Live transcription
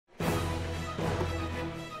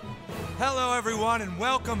Hello everyone and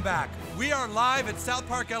welcome back. We are live at South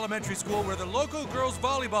Park Elementary School where the local girls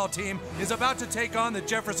volleyball team is about to take on the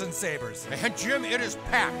Jefferson Sabers. And Jim, it is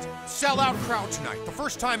packed. Sell-out crowd tonight, the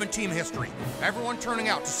first time in team history. Everyone turning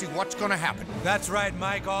out to see what's gonna happen. That's right,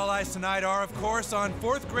 Mike. All eyes tonight are, of course, on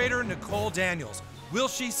fourth grader Nicole Daniels. Will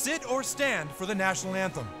she sit or stand for the National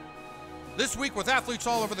Anthem? This week, with athletes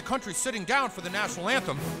all over the country sitting down for the National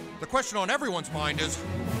Anthem, the question on everyone's mind is,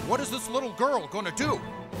 what is this little girl gonna do?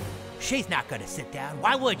 She's not gonna sit down.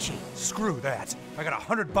 Why would she? Screw that. I got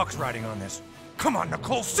 $100 riding on this. Come on,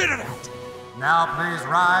 Nicole, sit it out! Now please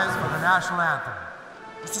rise for the National Anthem.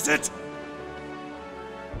 This is it!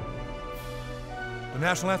 The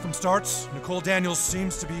National Anthem starts. Nicole Daniels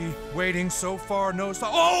seems to be waiting. So far, no stop.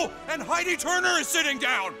 Oh! And Heidi Turner is sitting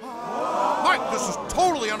down! Mike, this is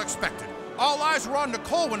totally unexpected. All eyes were on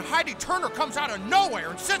Nicole when Heidi Turner comes out of nowhere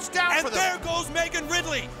and sits down and for the... there goes Megan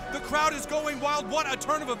Ridley! The crowd is going wild. What a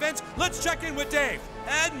turn of events. Let's check in with Dave.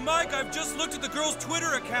 And Mike, I've just looked at the girls'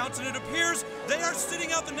 Twitter accounts and it appears they are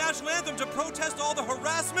sitting out the National Anthem to protest all the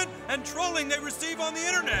harassment and trolling they receive on the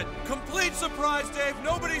internet. Complete surprise, Dave.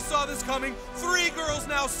 Nobody saw this coming. 3 girls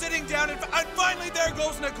now sitting down and finally there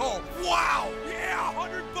goes Nicole. Wow! Yeah,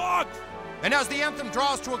 $100! And as the anthem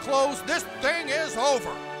draws to a close, this thing is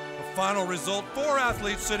over. Final result, 4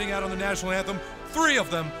 athletes sitting out on the National Anthem, 3 of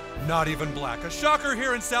them not even black. A shocker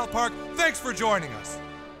here in South Park. Thanks for joining us.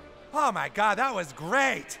 Oh my God, that was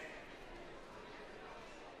great.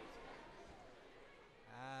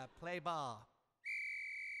 Play ball.